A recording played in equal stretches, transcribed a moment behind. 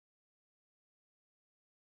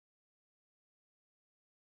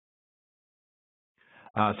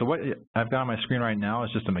So what I've got on my screen right now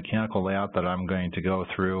is just a mechanical layout that I'm going to go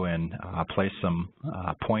through and place some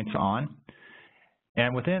points on.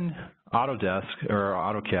 And within Autodesk or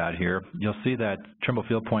AutoCAD here, you'll see that Trimble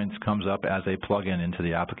Field Points comes up as a plugin into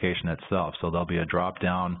the application itself. So there'll be a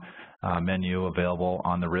drop-down menu available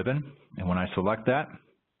on the ribbon. And when I select that,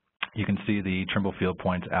 you can see the Trimble Field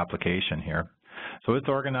Points application here. So it's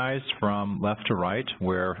organized from left to right,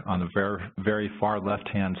 where on the very far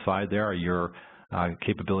left-hand side there are your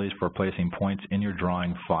capabilities for placing points in your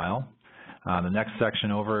drawing file. The next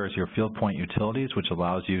section over is your field point utilities, which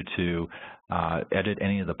allows you to edit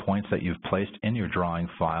any of the points that you've placed in your drawing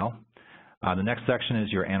file. The next section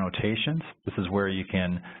is your annotations. This is where you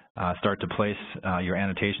can start to place your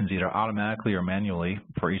annotations either automatically or manually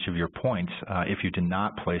for each of your points if you did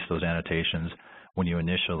not place those annotations when you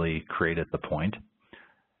initially created the point.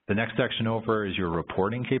 The next section over is your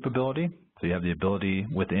reporting capability. So you have the ability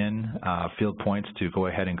within Field Points to go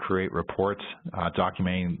ahead and create reports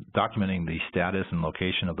documenting the status and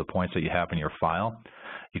location of the points that you have in your file.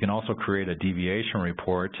 You can also create a deviation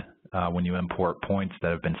report when you import points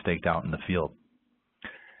that have been staked out in the field.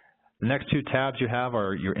 The next two tabs you have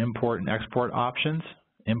are your import and export options.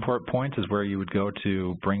 Import points is where you would go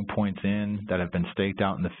to bring points in that have been staked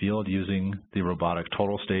out in the field using the robotic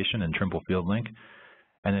total station and Trimble Field Link.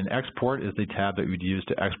 And then export is the tab that you'd use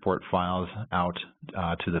to export files out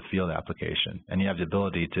to the field application. And you have the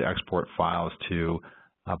ability to export files to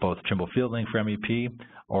both Trimble Field Link for MEP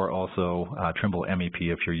or also Trimble MEP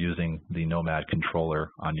if you're using the Nomad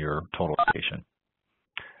controller on your total station.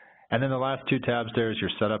 And then the last two tabs there is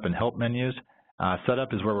your setup and help menus.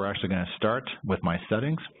 Setup is where we're actually going to start with my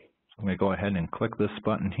settings. So I'm going to go ahead and click this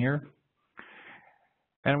button here.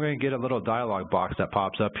 And I'm going to get a little dialog box that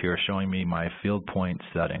pops up here showing me my field point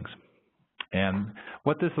settings. And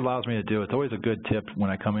what this allows me to do, it's always a good tip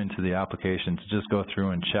when I come into the application to just go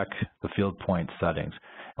through and check the field point settings.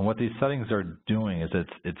 And what these settings are doing is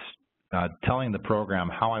it's telling the program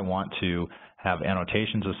how I want to have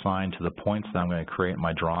annotations assigned to the points that I'm going to create in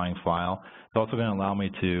my drawing file. It's also going to allow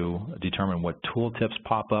me to determine what tooltips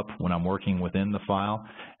pop up when I'm working within the file.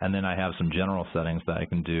 And then I have some general settings that I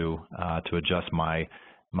can do to adjust my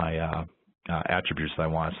attributes that I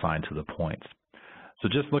want to assign to the points. So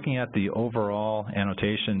just looking at the overall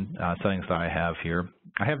annotation settings that I have here,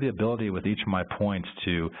 I have the ability with each of my points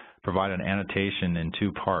to provide an annotation in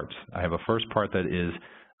two parts. I have a first part that is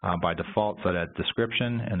by default set at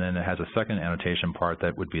description, and then it has a second annotation part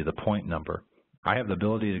that would be the point number. I have the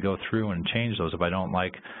ability to go through and change those if I don't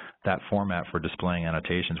like that format for displaying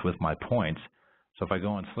annotations with my points. So if I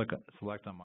go and select on my